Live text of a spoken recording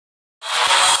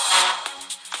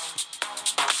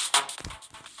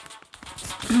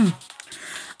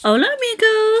Hola,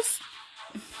 amigos.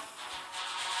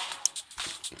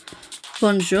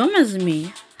 Bonjour, mes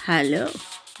amis. Hello.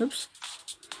 Oops.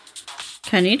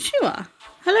 Konnichiwa.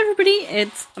 Hello, everybody.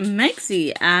 It's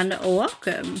Mexi, and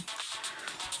welcome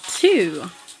to,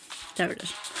 there it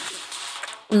is,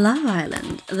 Love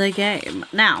Island, the game.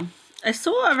 Now, I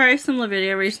saw a very similar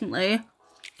video recently.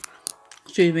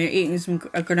 Excuse me, eating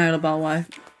a granola bar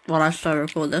while I still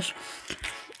record this.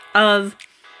 Of,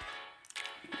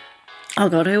 oh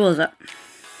god, who was it?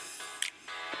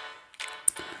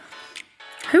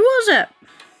 Who was it?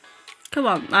 Come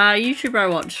on, YouTuber I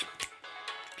watched.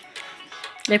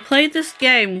 They played this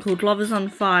game called Love is on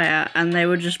Fire, and they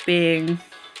were just being...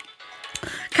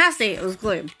 Cassie! It was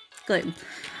Gloom.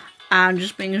 And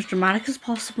just being as dramatic as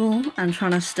possible, and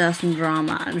trying to stir some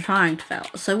drama, and trying to fail.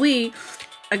 So we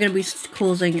are going to be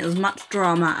causing as much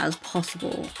drama as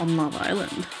possible on Love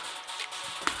Island.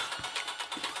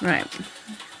 Right.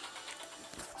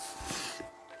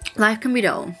 Life can be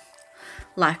dull.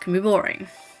 Life can be boring.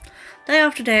 Day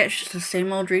after day, it's just the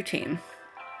same old routine.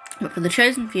 But for the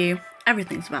chosen few,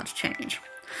 everything's about to change.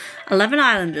 11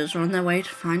 islanders are on their way to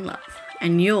find love,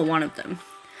 and you're one of them.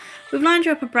 We've lined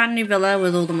you up a brand new villa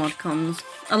with all the mod cons,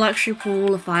 a luxury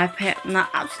pool, a fire pit, and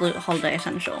that absolute holiday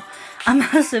essential, a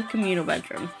massive communal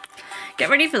bedroom. Get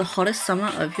ready for the hottest summer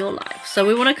of your life. So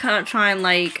we want to try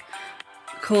and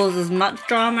cause as much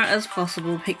drama as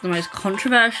possible, pick the most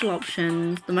controversial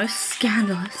options, the most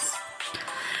scandalous.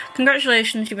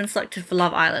 Congratulations, you've been selected for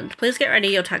Love Island. Please get ready,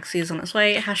 your taxi is on its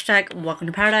way. Hashtag welcome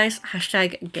to paradise.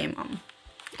 Hashtag game on.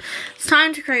 It's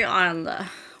time to create your islander.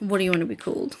 What do you want to be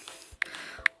called?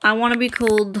 I want to be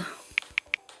called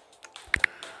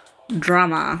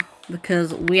Drama,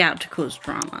 because we out to cause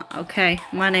drama, okay?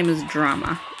 My name is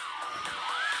Drama.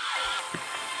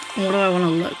 What do I want to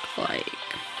look like?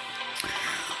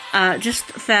 Just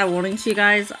fair warning to you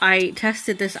guys, I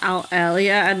tested this out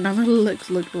earlier and none of the looks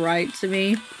looked right to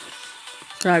me.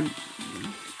 So I'm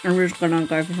just gonna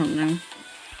go for something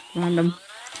random.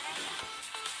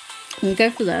 I'm gonna go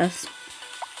for this,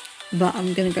 but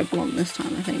I'm gonna go blonde this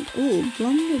time, I think. Ooh,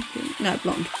 blonde or blonde? No,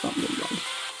 blonde.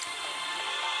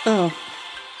 Oh,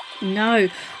 no.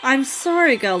 I'm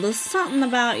sorry, girl. There's something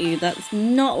about you that's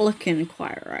not looking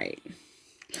quite right.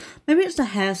 Maybe it's the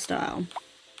hairstyle.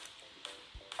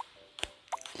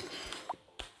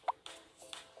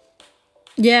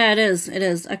 Yeah, it is.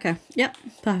 Okay. Yep,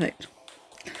 perfect.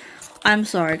 I'm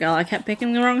sorry, girl. I kept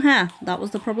picking the wrong hair. That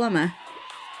was the problema.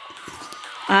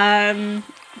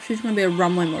 She's gonna be a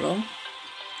runway model.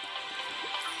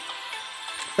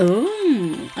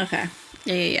 Oh, okay.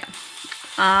 Yeah.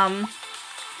 So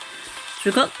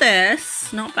we got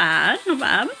this. Not bad.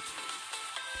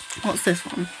 What's this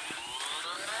one?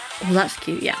 Oh, that's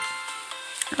cute. Yeah.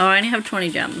 Oh, I only have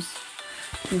 20 gems.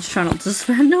 I'm just trying not to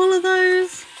spend all of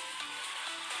those.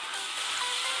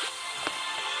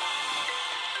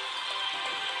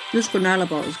 This granola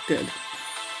bar is good.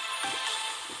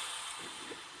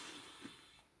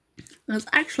 It's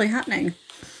actually happening.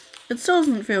 It still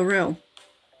doesn't feel real.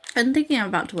 I'm thinking I'm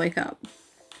about to wake up.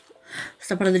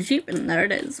 Step out of the Jeep and there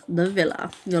it is. The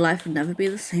villa. Your life would never be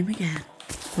the same again.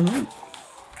 Ooh.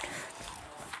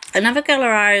 I never get her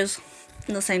eyes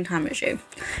in the same time as you.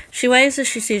 She waves as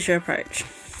she sees you approach.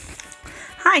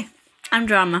 Hi, I'm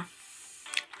Drama.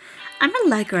 I'm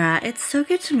Allegra. It's so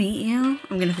good to meet you.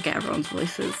 I'm going to forget everyone's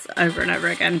voices over and over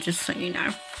again, just so you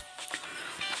know.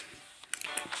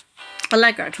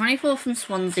 Allegra, 24 from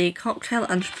Swansea, cocktail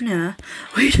entrepreneur.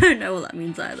 We don't know what that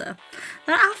means either.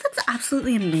 That outfit's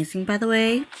absolutely amazing, by the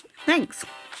way. Thanks.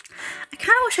 I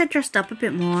kind of wish I dressed up a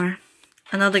bit more.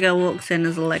 Another girl walks in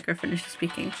as Allegra finishes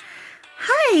speaking.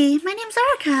 Hi, my name's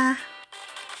Erica.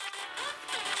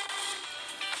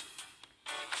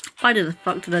 Why the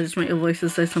fuck did I just make your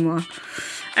voices so similar?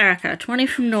 Erica, 20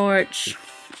 from Norwich,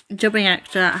 dubbing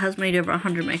actor, has made over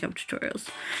 100 makeup tutorials.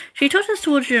 She totters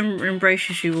towards you and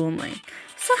embraces you warmly.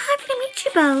 So happy to meet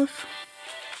you both.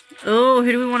 Oh,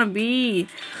 who do we want to be?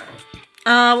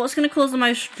 What's going to cause the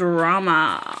most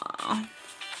drama?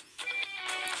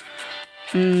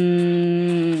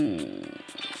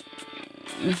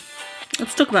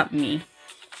 Let's talk about me.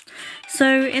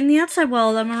 So, in the outside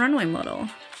world, I'm a runway model.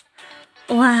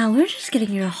 Wow, we're just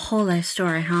getting you a whole life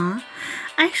story, huh?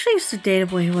 I actually used to date a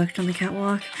boy who worked on the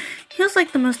catwalk. He was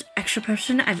like the most extra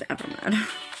person I've ever met.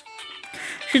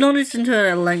 She launches into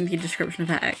a lengthy description of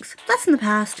her ex. That's in the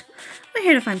past. We're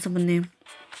here to find someone new.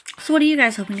 So what are you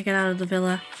guys hoping to get out of the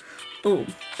villa? Oh,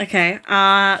 okay.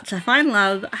 To find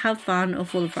love, have fun, or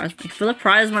for the prize money. For the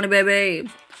prize money, baby!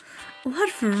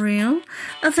 What, for real?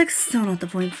 That's like so not the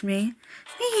point for me.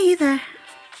 Me either.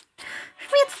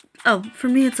 For me, it's Oh, for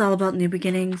me, it's all about new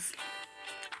beginnings.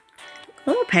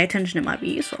 Oh, pay attention, it might be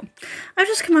useful. I've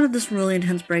just come out of this really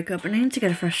intense breakup and I need to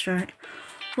get a fresh start.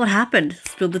 What happened?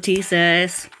 Spill the tea,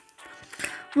 sis.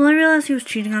 Well, I realized he was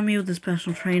cheating on me with his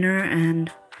personal trainer,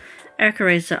 and Erica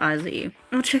raised her eyes at you.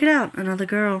 Oh, check it out, another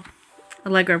girl.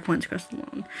 Allegra points across the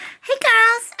lawn. Hey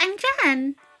girls, I'm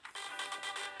Jen.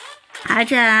 Hi,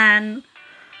 Jen.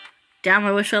 Damn,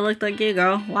 I wish I looked like you,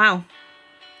 girl. Wow.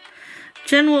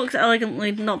 Jen walks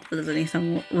elegantly, not that there's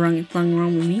anything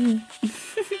wrong with me.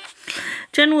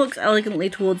 Jen walks elegantly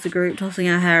towards the group, tossing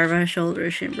her hair over her shoulder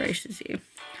as she embraces you.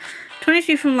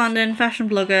 22 from London, fashion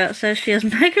blogger, says she has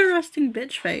mega resting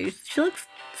bitch face. She looks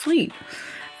sweet.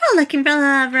 You're looking for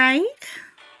love, right?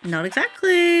 Not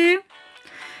exactly.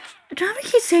 Drama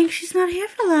keeps saying she's not here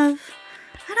for love.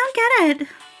 I don't get it.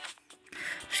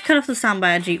 She cut off the sound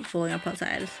by a Jeep falling up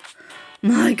outside.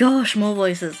 My gosh, more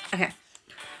voices. Okay.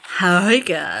 Hi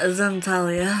guys, I'm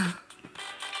Talia.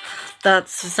 That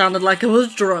sounded like I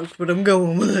was drunk, but I'm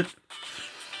going with it.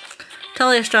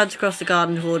 Talia strides across the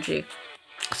garden towards you,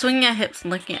 swinging her hips and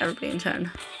looking at everybody in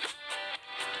turn.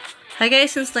 Her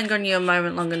gaze seems to linger on you a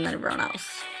moment longer than everyone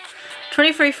else.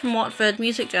 23 from Watford,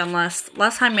 music journalist,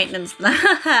 less high maintenance than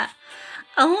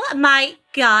Oh my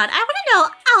god, I want to know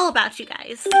all about you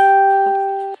guys.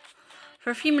 For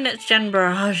a few minutes, Jen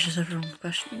barrages everyone with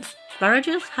questions.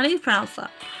 Barrages? How do you pronounce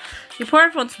that? You pour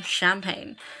everyone some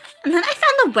champagne. And then I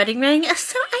found the wedding ring,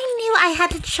 so I knew I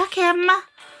had to chuck him.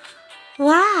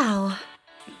 Wow.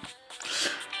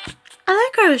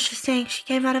 Allegra was just saying she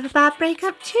came out of a bad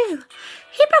breakup too.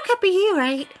 He broke up with you,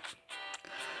 right?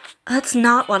 That's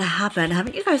not what happened.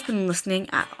 Haven't you guys been listening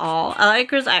at all?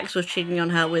 Allegra's ex was cheating on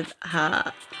her with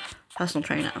her personal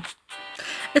trainer.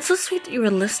 It's so sweet that you were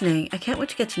listening. I can't wait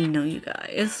to get to know you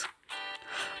guys.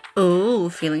 Oh,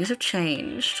 feelings have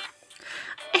changed.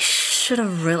 I should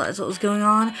have realized what was going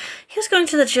on. He was going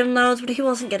to the gym loads, but he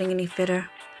wasn't getting any fitter.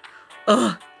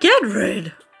 Ugh, get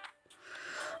rid.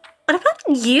 What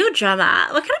about you, Drama?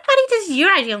 What kind of body does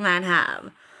your ideal man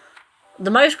have?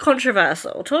 The most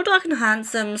controversial. Tall, dark, and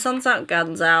handsome. Sun's out,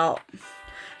 guns out.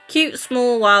 Cute,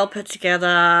 small, wild, put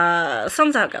together.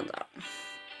 Sun's out, guns out.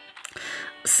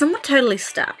 Someone totally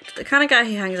stacked. The kind of guy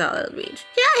who hangs out at the beach.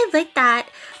 Yeah, I like that.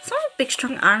 Someone with big,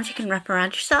 strong arms you can wrap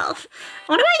around yourself.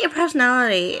 What about your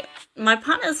personality? My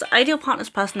ideal partner's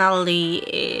personality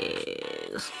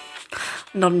is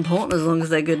not important as long as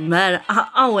they're good men.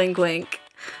 Oh, wink, wink.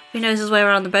 If he knows his way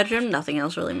around the bedroom, nothing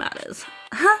else really matters.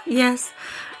 Huh, yes.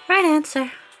 Right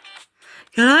answer.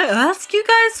 Can I ask you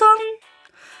guys something?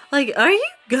 Like, are you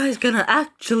guys gonna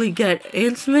actually get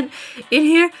intimate in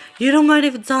here? You don't mind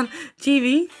if it's on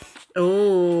TV?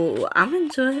 Oh, I'm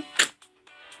into it.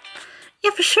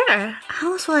 Yeah, for sure.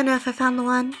 How else will I know if I found the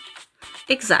one?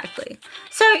 Exactly.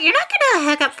 So, you're not gonna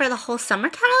hook up for the whole summer,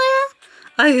 Talia?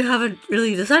 I haven't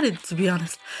really decided, to be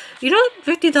honest. You know,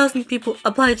 50,000 people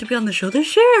applied to be on the show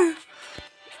this year.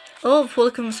 Oh, before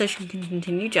the conversation can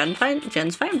continue, Jen's fine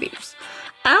beeps.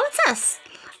 Oh, what's this?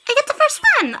 I get the first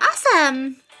one.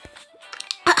 Awesome.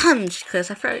 She clears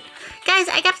her throat. Guys,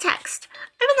 I got a text.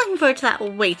 I've been looking forward to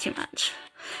that way too much.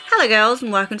 Hello, girls,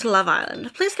 and welcome to Love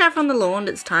Island. Please gather on the lawn.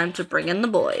 It's time to bring in the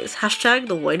boys. Hashtag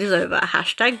the wait is over.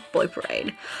 Hashtag boy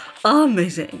parade.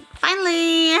 Amazing.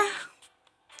 Finally.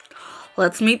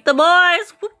 Let's meet the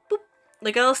boys. Whoop, whoop.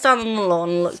 The girls stand on the lawn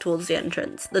and look towards the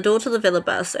entrance. The door to the villa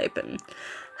bursts open.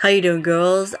 How you doing,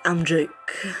 girls? I'm Jake.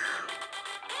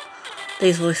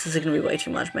 These voices are going to be way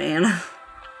too much, man.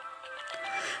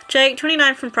 Jake,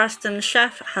 29 from Preston,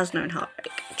 chef, has known heartbreak.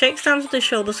 Jake stands with his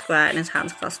shoulders square and his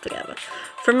hands clasped together.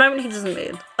 For a moment, he doesn't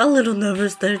move. A little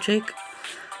nervous there, Jake.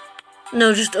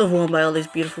 No, just overwhelmed by all these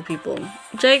beautiful people.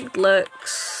 Jake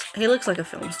looks like a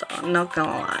film star, I'm not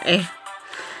gonna lie.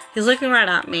 He's looking right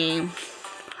at me.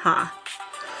 Huh.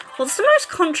 What's the most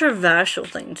controversial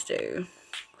thing to do?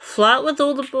 Flirt with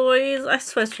all the boys? I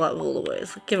suppose flirt with all the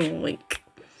boys. Give him a wink.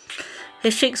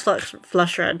 His cheeks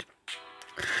flush red.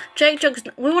 Jake jokes,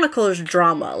 we want to call this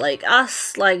drama. Like,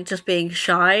 us, like, just being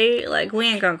shy. Like, we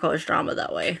ain't gonna call this drama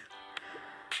that way.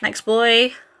 Next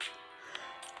boy.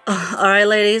 Oh, alright,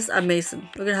 ladies, I'm Mason.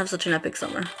 We're gonna have such an epic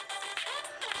summer.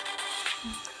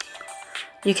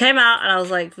 You came out, and I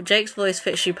was like, Jake's voice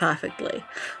fits you perfectly.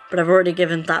 But I've already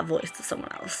given that voice to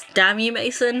someone else. Damn you,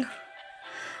 Mason.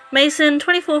 Mason,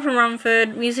 24 from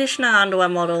Rumford, musician and underwear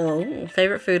model. Oh,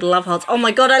 favourite food, love hearts. Oh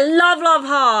my god, I love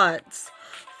hearts!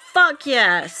 Fuck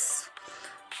yes!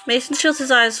 Mason shields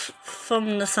his eyes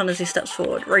from the sun as he steps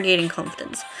forward, radiating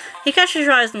confidence. He catches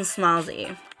your eyes and smiles at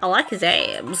you. I like his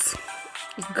abs.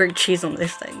 You can grate cheese on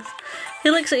these things. He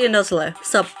looks at you and nods hello.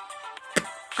 Sup?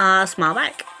 Smile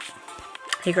back.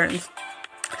 He grins.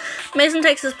 Mason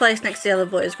takes his place next to the other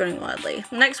boys, grinning wildly.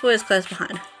 The next boy is close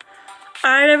behind.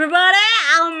 Alright, everybody,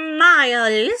 I'm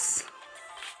Miles.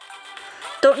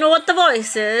 Don't know what the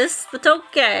voice is, but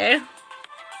okay.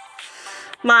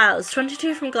 Miles,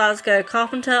 22 from Glasgow,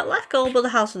 carpenter, left goal build a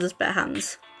house with his bare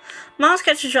hands. Miles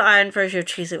catches your eye and throws you a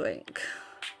cheesy wink.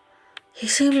 He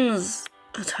seems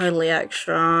totally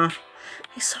extra.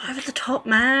 He's so over the top,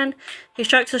 man. He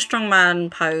strikes a strong man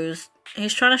pose.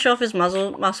 He's trying to show off his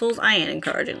muscles. I ain't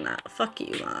encouraging that. Fuck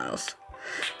you, Miles.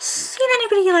 Seen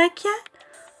anybody you like yet?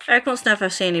 Eric wants to know if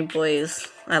I've seen any boys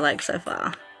I like so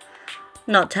far.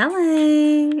 Not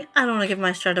telling. I don't want to give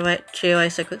my strategy away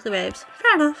so quickly, babes.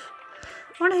 Fair enough.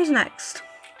 I wonder who's next.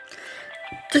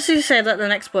 Just as you say that, the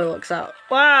next boy walks out.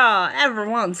 Wow,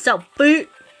 everyone's so boot.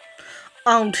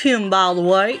 I'm Tim, by the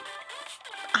way.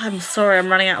 I'm sorry, I'm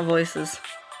running out of voices.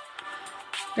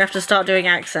 You have to start doing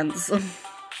accents.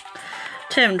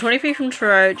 Tim, 23 from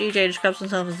Truro, GJ describes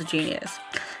himself as a genius.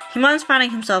 He minds fanning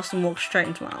himself and walks straight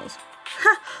into Miles.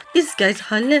 Ha! This guy's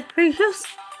hilarious.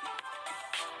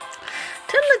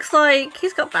 Tim looks like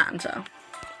he's got banter.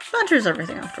 Banter is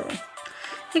everything after all.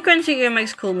 He grins at you and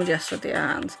makes a cool gesture with your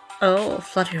hands. Oh,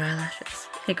 flutter your eyelashes.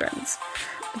 He grins.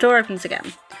 The door opens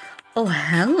again. Oh,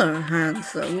 hello,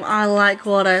 handsome. I like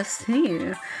what I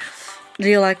see. Do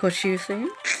you like what you see?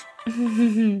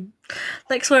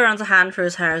 Lexway runs a hand through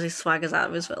his hair as he swaggers out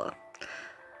of his villa.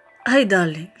 Hi,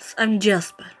 darlings. I'm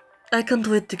Jasper. I can't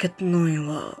wait to get to know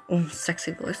you all. Oh,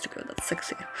 sexy voice to go. That's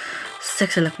sexy.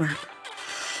 Sexy look, man.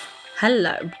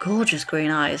 Hello, gorgeous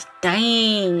green eyes.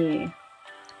 Dang.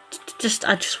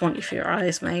 I just want you for your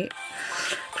eyes, mate.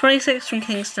 26 from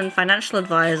Kingston, financial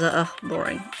advisor. Ugh,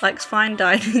 boring. Likes fine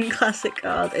dining, classic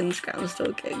cars, Instagram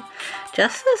stalking.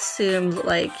 Just assumes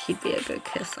like he'd be a good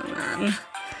kisser, man.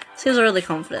 Seems really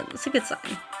confident. It's a good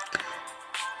sign.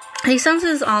 He stands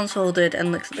with his arms folded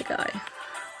and looks at the guy.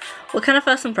 What kind of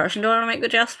first impression do I want to make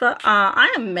with Jasper?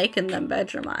 I am making them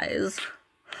bedroom eyes.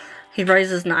 He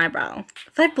raises an eyebrow.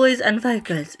 5 boys and 5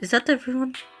 girls. Is that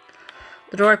everyone?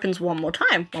 The door opens one more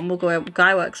time. One more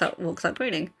guy walks out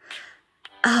greeting.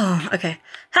 Oh, okay.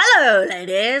 Hello,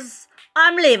 ladies.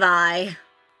 I'm Levi.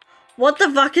 What the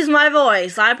fuck is my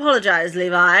voice? I apologize,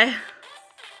 Levi.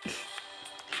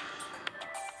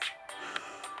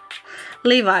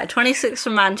 Levi, 26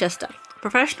 from Manchester.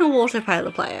 Professional water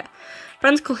polo player.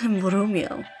 Friends call him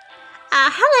Romeo.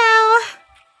 Hello.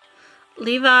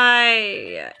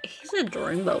 Levi, he's a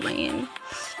dreamboat man.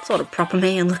 That's what a proper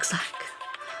man looks like.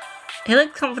 He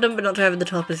looks confident but not too over the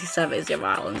top as he surveys the other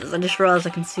islanders. I just realised I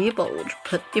can see your bulge.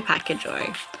 Put your package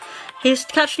away. He's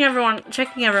checking everyone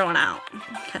out.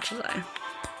 Catch his eye.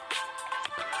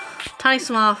 Tiny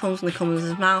smile forms in the corners of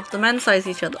his mouth. The men size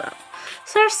each other up.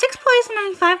 So there are 6 boys and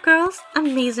only 5 girls?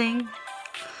 Amazing.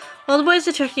 While the boys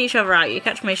are checking each other out, you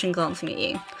catch Mason glancing at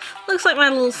you. Looks like my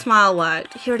little smile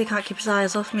worked. He already can't keep his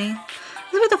eyes off me.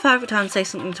 This would be the perfect time to say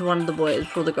something to one of the boys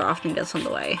before the grafting gets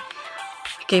underway.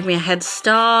 Gave me a head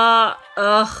start.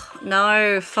 Ugh,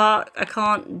 no, fuck, I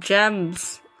can't.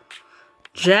 Gems,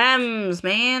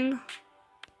 man.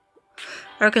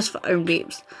 Erica's phone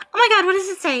beeps. Oh my god, what does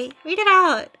it say? Read it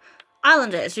out.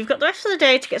 Islanders, you've got the rest of the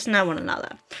day to get to know one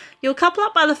another. You'll couple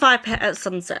up by the fire pit at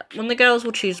sunset, when the girls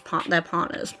will choose their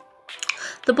partners.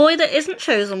 The boy that isn't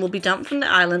chosen will be dumped from the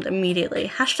island immediately.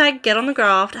 Hashtag get on the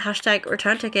graft, hashtag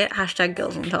return ticket, hashtag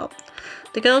girls on top.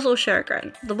 The girls all share a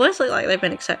grin. The boys look like they've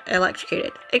been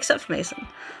electrocuted, except for Mason.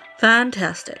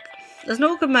 Fantastic. There's an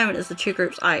awkward moment as the 2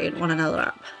 groups eye one another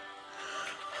up.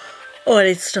 Oh, I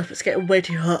need to stop. It's getting way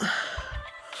too hot.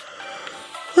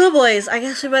 Well, boys, I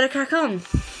guess we better crack on.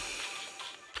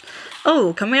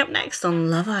 Oh, coming up next on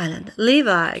Love Island,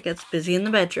 Levi gets busy in the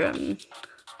bedroom.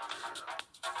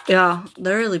 Yeah,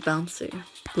 they're really bouncy.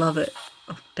 Love it.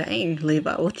 Oh, dang,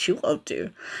 Levi, what you up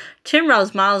to? Tim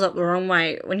rubs Miles up the wrong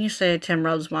way. When you say Tim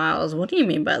rubs Miles, what do you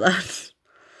mean by that?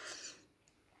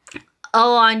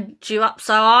 Oh, I wind you up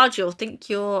so hard you'll think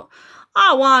you're...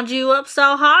 I wind you up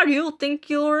so hard you'll think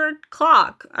you're a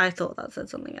clock. I thought that said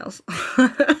something else.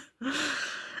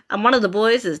 And one of the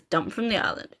boys is dumped from the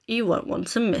island. You won't want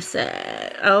to miss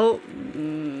it. Oh,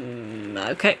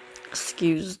 okay.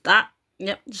 Excuse that.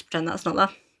 Yep, just pretend that's not there.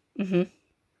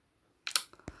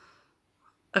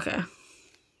 Okay.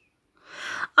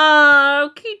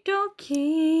 Okie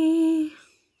dokie.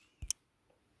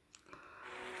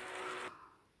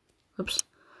 Oops.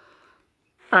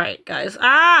 Alright, guys.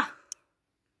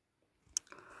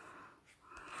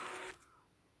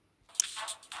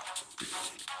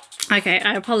 Okay,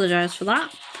 I apologize for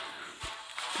that.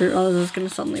 Oh, there's gonna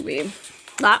suddenly be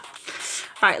that.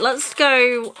 Alright, let's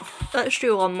go. Let's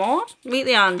do one more. Meet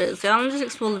the Islanders. The Islanders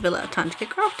explore the villa. Time to get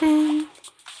crafting.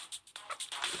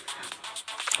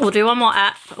 We'll do one more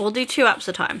app. We'll do 2 apps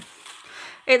a time.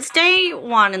 It's day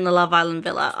 1 in the Love Island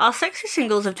villa. Our sexy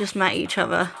singles have just met each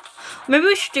other. Maybe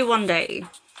we should do one day.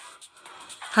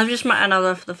 Have just met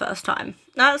another for the first time.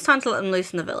 Now it's time to let them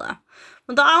loose in the villa.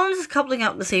 When the island is coupling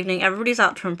up this evening, everybody's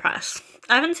out to impress.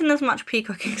 I haven't seen this much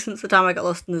peacocking since the time I got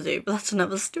lost in the zoo, but that's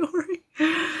another story.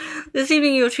 This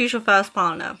evening you'll choose your first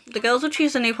partner. The girls will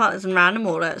choose their new partners in random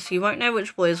order, so you won't know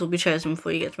which boys will be chosen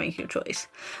before you get to make your choice.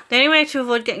 The only way to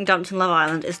avoid getting dumped in Love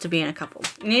Island is to be in a couple.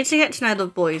 You need to get to know the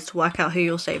boys to work out who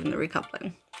you'll save in the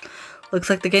recoupling. Looks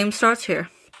like the game starts here.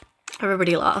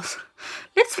 Everybody laughs.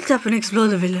 Let's look up and explore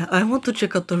the villa. I want to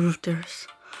check out the roof terrace.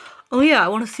 Oh yeah, I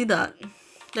want to see that.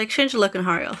 They exchange a look and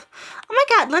hurry off. Oh my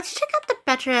god, let's check out the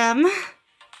bedroom.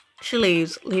 She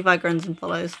leaves. Levi grins and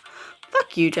follows.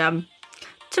 Fuck you, Jem.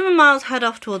 Tim and Miles head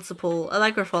off towards the pool.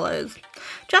 Allegra follows.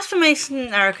 Jasper, Mason,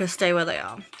 and Erica stay where they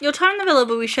are. Your time in the villa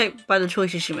will be shaped by the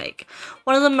choices you make.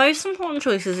 One of the most important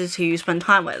choices is who you spend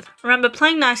time with. Remember,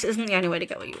 playing nice isn't the only way to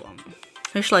get what you want.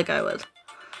 Who shall I go with?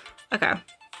 Okay.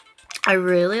 I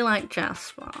really like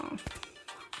Jasper.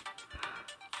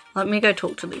 Let me go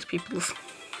talk to these people.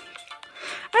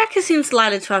 Erica seems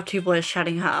delighted to have 2 boys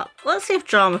chatting her up. Let's see if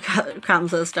drama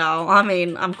comes her style. I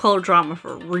mean, I'm called drama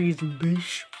for a reason,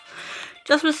 bitch.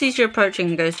 Jasper sees you approaching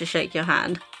and goes to shake your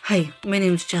hand. Hey, my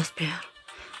name's Jasper.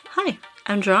 Hi,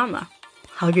 I'm Drama.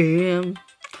 Hug him.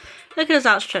 Look at his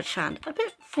outstretched hand. A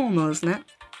bit formal, isn't it?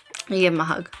 You give him a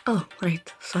hug. Oh,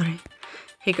 right, sorry.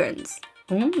 He grins.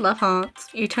 Ooh, love hearts.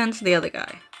 You turn to the other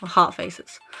guy. Well, heart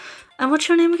faces. And what's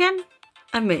your name again?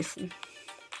 I'm Mason.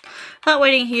 Without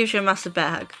waiting, he gives you a massive bear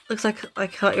hug. Looks like I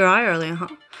caught your eye earlier, huh?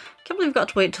 Can't believe we've got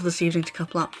to wait till this evening to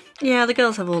couple up. Yeah, the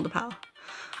girls have all the power.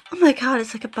 Oh my god,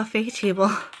 it's like a buffet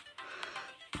table.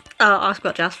 I'll ask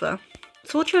about Jasper.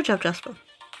 So what's your job, Jasper?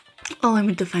 Oh, I'm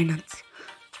into finance.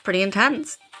 It's pretty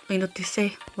intense. I know what they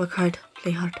say. Work hard,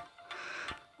 play hard.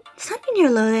 Does that mean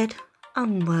you're loaded?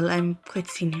 Well, I'm quite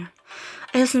senior.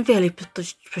 I have some very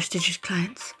prestigious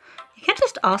clients. You can't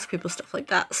just ask people stuff like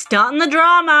that. Starting the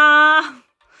drama!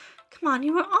 Come on,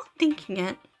 you were all thinking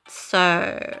it. So,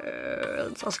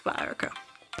 let's ask about Erica.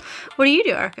 What do you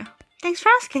do, Erica? Thanks for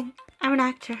asking. I'm an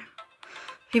actor.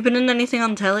 Have you been in anything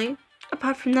on telly?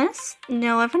 Apart from this?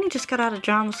 No, I've only just got out of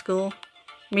drama school.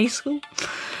 Me school?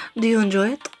 Do you enjoy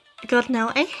it? God,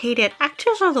 no, I hate it.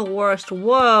 Actors are the worst.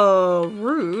 Whoa,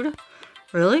 rude.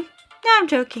 Really? No, I'm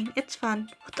joking. It's fun.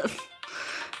 What the...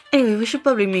 Anyway, we should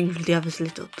probably mingle the others a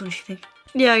little, don't you think?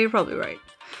 Yeah, you're probably right.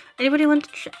 Anybody want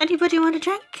a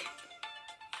drink?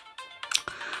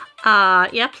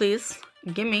 Yeah, please.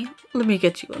 Gimme. Let me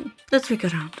get you one. Let's make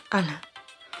it around.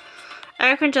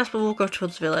 Erica and Jasper walk off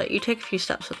towards the villa. You take a few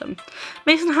steps with them.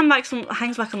 Mason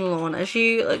hangs back on the lawn. As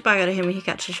you look back at him, he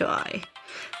catches your eye.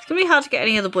 It's gonna be hard to get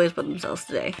any of the boys but themselves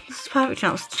today. This is a perfect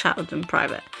chance to chat with them in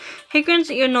private. He grins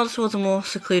at you and nods towards a more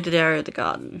secluded area of the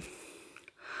garden.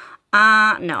 No,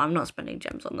 I'm not spending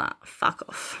gems on that. Fuck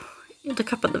off.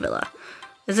 Look up at the villa.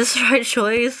 Is this the right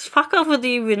choice? Fuck off with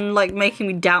you even, like, making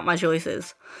me doubt my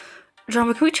choices.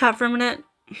 Drama, can we chat for a minute?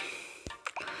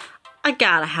 I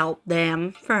gotta help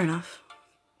them. Fair enough.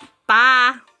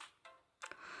 Bye.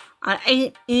 I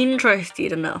ain't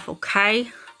interested enough,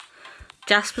 okay?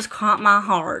 Jasper's caught my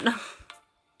heart.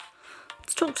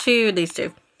 Let's talk to these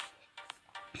 2.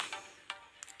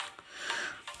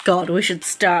 God, we should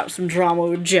start some drama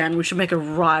with Jen. We should make a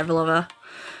rival of her.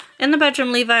 In the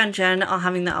bedroom, Levi and Jen are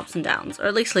having their ups and downs. Or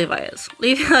at least Levi is.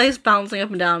 Levi is bouncing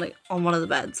up and down on one of the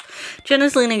beds. Jen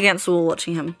is leaning against the wall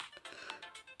watching him.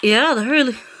 Yeah, they're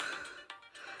really...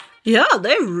 Yeah,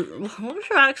 they're... What was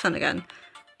your accent again?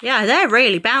 Yeah, they're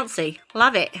really bouncy.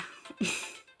 Love it.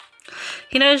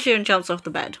 He notices you and jumps off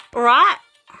the bed. Alright.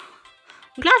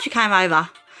 I'm glad you came over.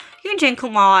 You and Jen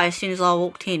caught my eye as soon as I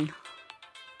walked in.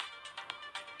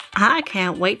 I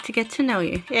can't wait to get to know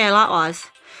you. Yeah, likewise.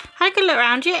 Had a good look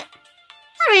around you? Not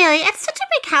really. It's such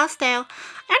a big house, though. I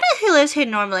don't know who lives here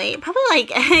normally. Probably like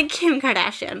Kim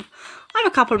Kardashian. I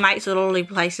have a couple of mates that all live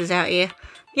places out here.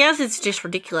 Yes, it's just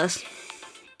ridiculous.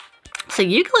 So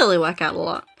you clearly work out a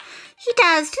lot. He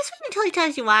does. Just wait until he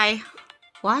tells you why.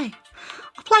 Why?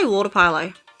 I play water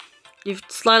polo. You've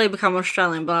slowly become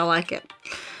Australian, but I like it.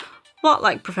 What,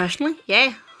 like professionally? Yeah.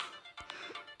 He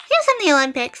was in the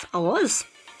Olympics. I was.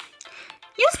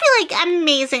 You must be, like,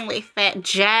 amazingly fit.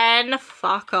 Jen,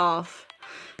 fuck off.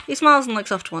 He smiles and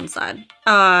looks off to one side.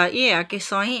 Yeah, I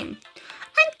guess I am.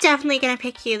 I'm definitely gonna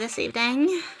pick you this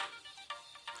evening.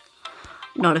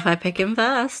 Not if I pick him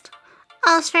first.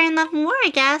 Oh, it's fair enough more,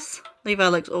 I guess. Levi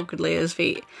looks awkwardly at his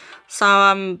feet.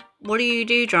 So, what do you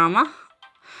do, Drama?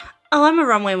 Oh, I'm a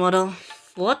runway model.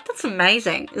 What? That's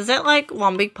amazing. Is that, like,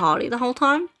 one big party the whole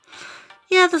time?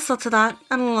 Yeah, there's lots of that,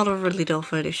 and a lot of really dull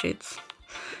photo shoots.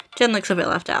 Jen looks a bit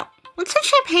left out. Want some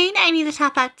champagne? I need to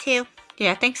top up too.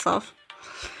 Yeah, thanks, love.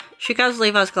 She grabs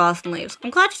Levi's glass and leaves.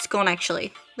 I'm glad it's gone,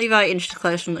 actually. Levi inches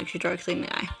closer and looks you directly in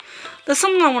the eye. There's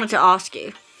something I wanted to ask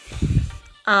you.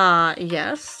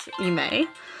 Yes, you may.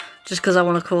 Just because I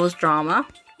want to cause drama.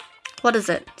 What is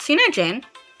it? So you know Jane?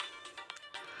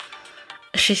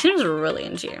 She seems really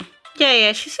into you.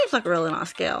 Yeah, she seems like a really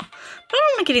nice girl. But I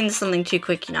don't want to get into something too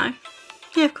quick, you know?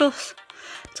 Yeah, of course.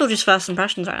 It's all just first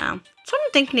impressions right now. So what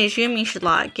I'm thinking is you and me should,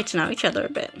 like, get to know each other a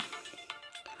bit.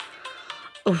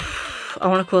 Oof, I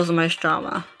want to cause the most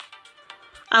drama.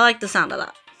 I like the sound of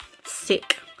that.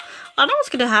 Sick. I don't know what's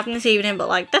going to happen this evening, but,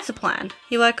 like, that's a plan.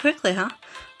 You work quickly, huh?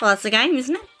 Well, that's the game,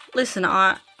 isn't it? Listen,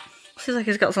 seems like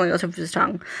he's got something on the tip of his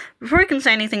tongue. Before he can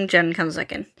say anything, Jen comes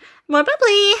back in. More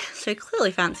bubbly! So he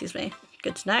clearly fancies me.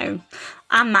 Good to know.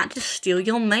 I might just steal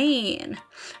your man.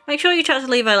 Make sure you chat to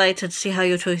Levi later to see how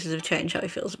your choices have changed, how he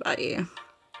feels about you.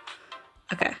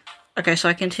 Okay, so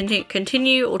I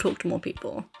continue or talk to more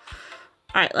people.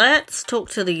 Alright, let's talk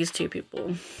to these two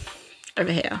people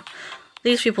over here.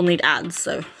 These people need ads,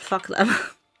 so fuck them.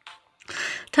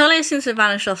 Talia seems to have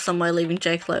vanished off somewhere, leaving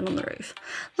Jake alone on the roof.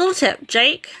 Little tip,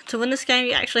 Jake, to win this game,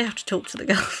 you actually have to talk to the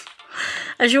girls.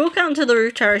 As you walk out onto the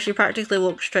roof terrace, you practically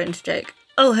walk straight into Jake.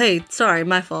 Oh, hey, sorry,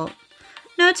 my fault.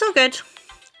 No, it's all good.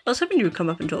 I was hoping you would come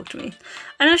up and talk to me.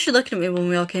 I know she looked at me when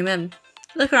we all came in.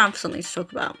 Look around for something to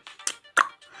talk about.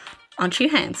 Aren't you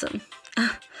handsome?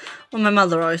 Well, my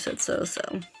mother always said so.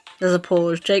 There's a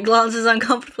pause. Jake glances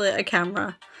uncomfortably at a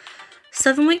camera.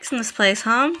 7 weeks in this place,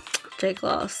 huh? Jake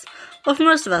laughs. Well, for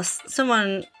most of us,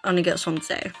 someone only gets one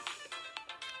day.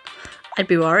 I'd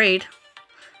be worried.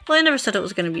 Well, I never said it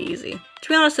was going to be easy. To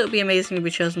be honest, it would be amazing to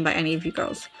be chosen by any of you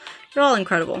girls. You're all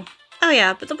incredible. Oh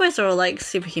yeah, but the boys are all like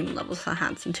superhuman levels for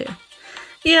handsome too.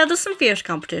 Yeah, there's some fierce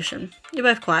competition. You're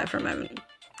both quiet for a moment.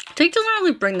 Jake doesn't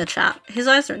really bring the chat. His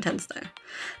eyes are intense though.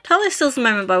 Talia steals the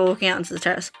moment by walking out onto the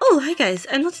terrace. Oh, hi guys.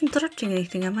 I'm not interrupting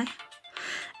anything, am I?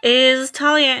 Is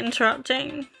Talia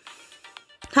interrupting?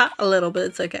 A little bit,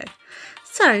 it's okay.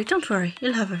 Sorry, don't worry.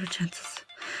 You'll have other chances.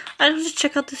 I want to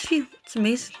check out this view. It's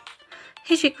amazing.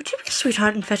 Hey Jake, would you be a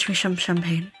sweetheart and fetch me some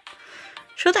champagne?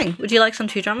 Sure thing. Would you like some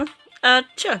tea, drama?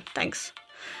 Sure, thanks.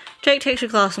 Jake takes a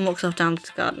glass and walks off down to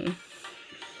the garden.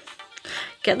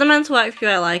 Get the men to work for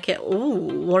you, I like it.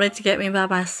 Ooh, wanted to get me by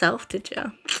myself, did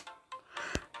you?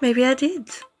 Maybe I did.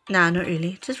 Nah, not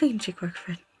really. Just making Jake work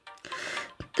for it.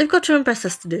 They've got to impress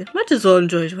us to do. Might as well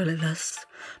enjoy it while it lasts.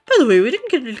 By the way, we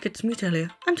didn't really get to meet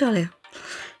Talia. I'm Talia.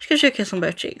 She gives you a kiss on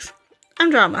both cheeks.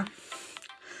 I'm Drama.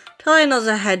 Talia nods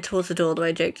her head towards the door the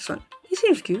way Jake just went. He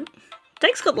seems cute.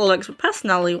 Jake's got the looks, but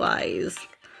personality-wise,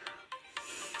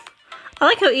 I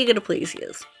like how eager to please he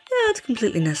is. Yeah, it's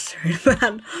completely necessary,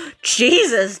 man.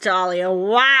 Jesus, Talia.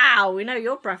 Wow, we know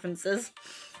your preferences.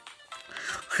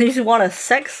 You want a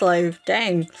sex slave.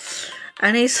 Dang.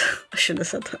 And I shouldn't have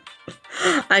said that.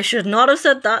 I should not have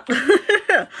said that.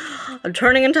 I'm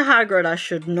turning into Hagrid. I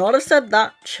should not have said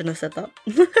that. Shouldn't have said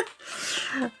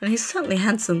that. And he's certainly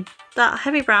handsome. That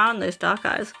heavy brow and those dark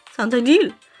eyes. Sounds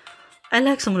ideal. I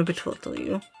like someone a bit taller than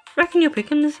you. Reckon you're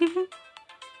picking this evening?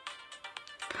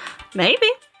 Maybe.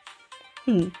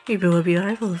 Maybe we'll be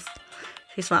rivals.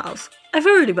 She smiles. I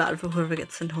feel really bad for whoever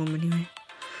gets sent home anyway.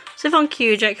 So on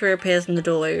cue, Jake reappears in the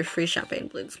doorway with 3 champagne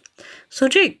balloons. So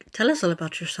Jake, tell us all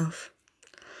about yourself.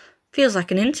 Feels like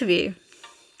an interview.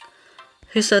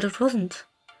 Who said it wasn't?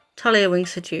 Talia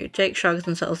winks at you. Jake shrugs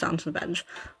and settles down to the bench.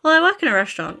 Well, I work in a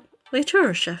restaurant. Waiter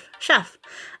or chef? Chef.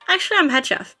 Actually, I'm head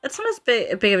chef. It's not as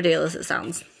big of a deal as it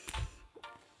sounds.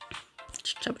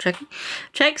 Just double checking.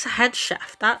 Jake's a head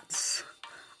chef.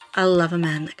 I love a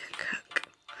man that can cook.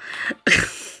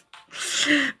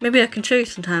 Maybe I can show you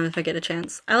sometime if I get a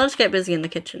chance. I love to get busy in the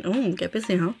kitchen. Ooh, get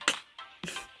busy, huh?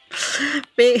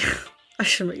 I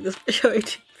should make this video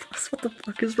 18 plus. What the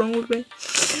fuck is wrong with me?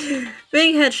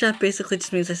 Being head chef basically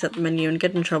just means I set the menu and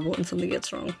get in trouble when something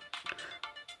gets wrong.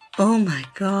 Oh my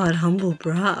god, humble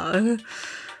brag.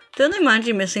 Don't they mind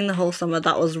you missing the whole summer?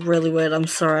 That was really weird. I'm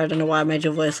sorry, I don't know why I made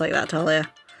your voice like that, Talia.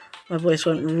 My voice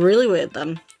went really weird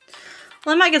then.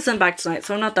 Well, I might get sent back tonight,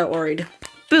 so I'm not that worried.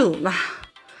 Boom.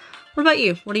 What about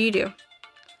you? What do you do?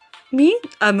 Me?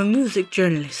 I'm a music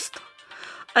journalist.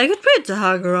 I get paid to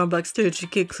hang around backstage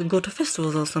at gigs and go to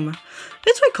festivals all summer.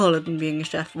 It's what I call it in being a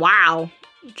chef. Wow.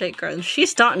 Jake grins. She's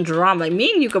starting drama.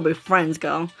 Me and you could be friends,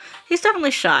 girl. He's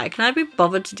definitely shy. Can I be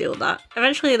bothered to deal with that?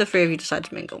 Eventually, the 3 of you decide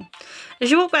to mingle.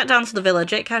 As you walk back down to the villa,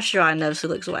 Jake catches your eye and nervously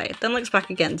looks away, then looks back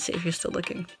again to see if you're still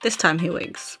looking. This time, he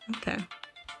winks. Okay.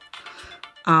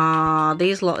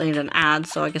 These lot need an ad,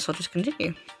 so I guess I'll just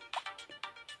continue.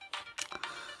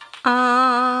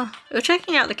 We're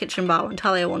checking out the kitchen bar when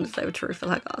Talia wanders over to refill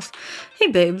her glass. Hey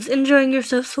babes, enjoying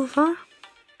yourself so far?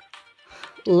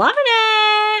 Loving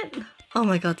it! Oh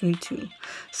my god, me too.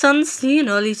 Sun, sea, and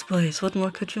all these boys. What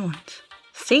more could you want?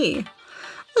 Sea?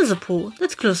 There's a pool.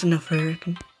 That's close enough, I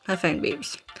reckon. Her phone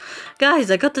beeps. Guys,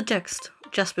 I got the text.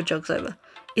 Jasper jogs over.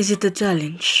 Is it a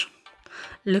challenge?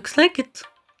 Looks like it.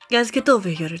 Guys, get over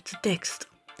here. It's a text.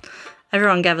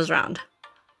 Everyone gathers round.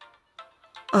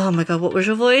 Oh my god, what was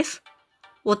your voice?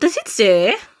 What does it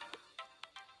say?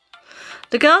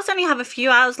 The girls only have a few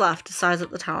hours left to size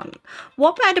up the talent.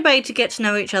 What better way to get to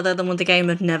know each other than with the game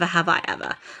of Never Have I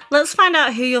Ever? Let's find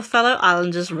out who your fellow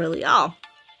islanders really are.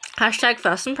 Hashtag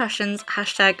first impressions,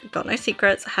 hashtag got no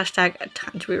secrets, hashtag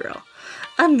time to be real.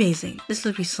 Amazing, this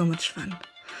will be so much fun.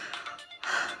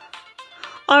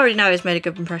 I already know he's made a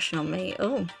good impression on me.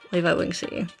 Oh, Levi winks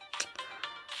at you.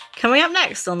 Coming up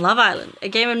next on Love Island, a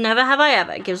game of Never Have I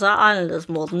Ever gives our islanders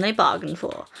more than they bargained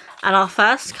for, and our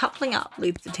first coupling up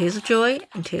leads to tears of joy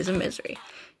and tears of misery.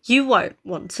 You won't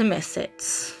want to miss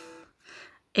it.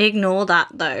 Ignore that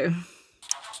though.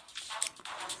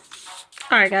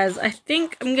 Alright guys, I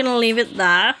think I'm gonna leave it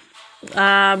there.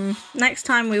 Next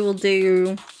time we will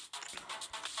do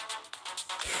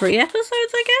 3 episodes,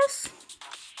 I guess?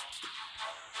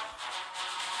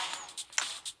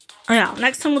 Oh yeah,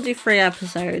 next time we'll do 3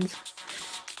 episodes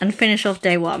and finish off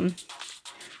day 1.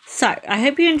 So, I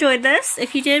hope you enjoyed this.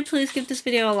 If you did, please give this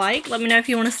video a like. Let me know if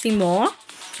you want to see more.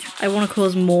 I want to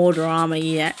cause more drama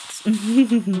yet.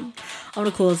 I want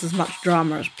to cause as much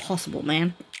drama as possible,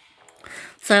 man.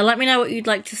 So let me know what you'd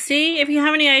like to see. If you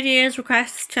have any ideas,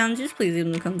 requests, challenges, please leave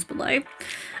them in the comments below.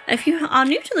 If you are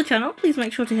new to the channel, please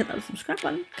make sure to hit that subscribe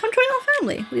button. Come join our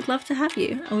family. We'd love to have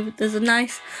you. There's a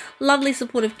nice, lovely,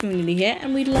 supportive community here,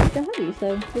 and we'd love to have you.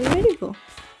 So what are you waiting for?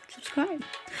 Subscribe.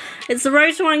 It's the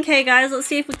road to 1K, guys. Let's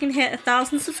see if we can hit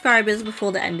 1,000 subscribers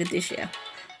before the end of this year.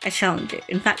 I challenge you.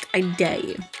 In fact, I dare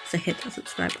you. So hit that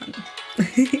subscribe button.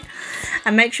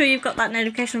 And make sure you've got that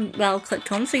notification bell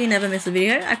clicked on so you never miss a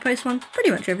video. I post one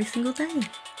pretty much every single day.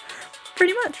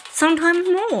 Pretty much. Sometimes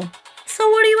more. So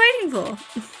what are you waiting for?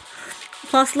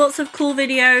 Plus lots of cool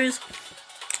videos.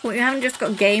 We haven't just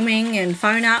got gaming and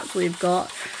phone apps. We've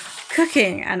got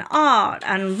cooking and art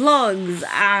and vlogs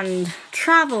and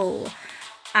travel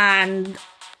and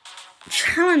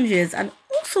challenges and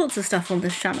all sorts of stuff on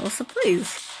this channel. So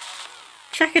please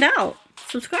check it out.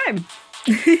 Subscribe.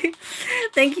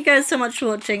 Thank you guys so much for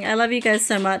watching. I love you guys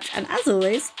so much. And as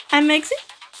always, I'm Megzy,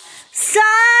 signing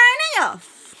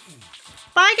off.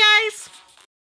 Bye guys.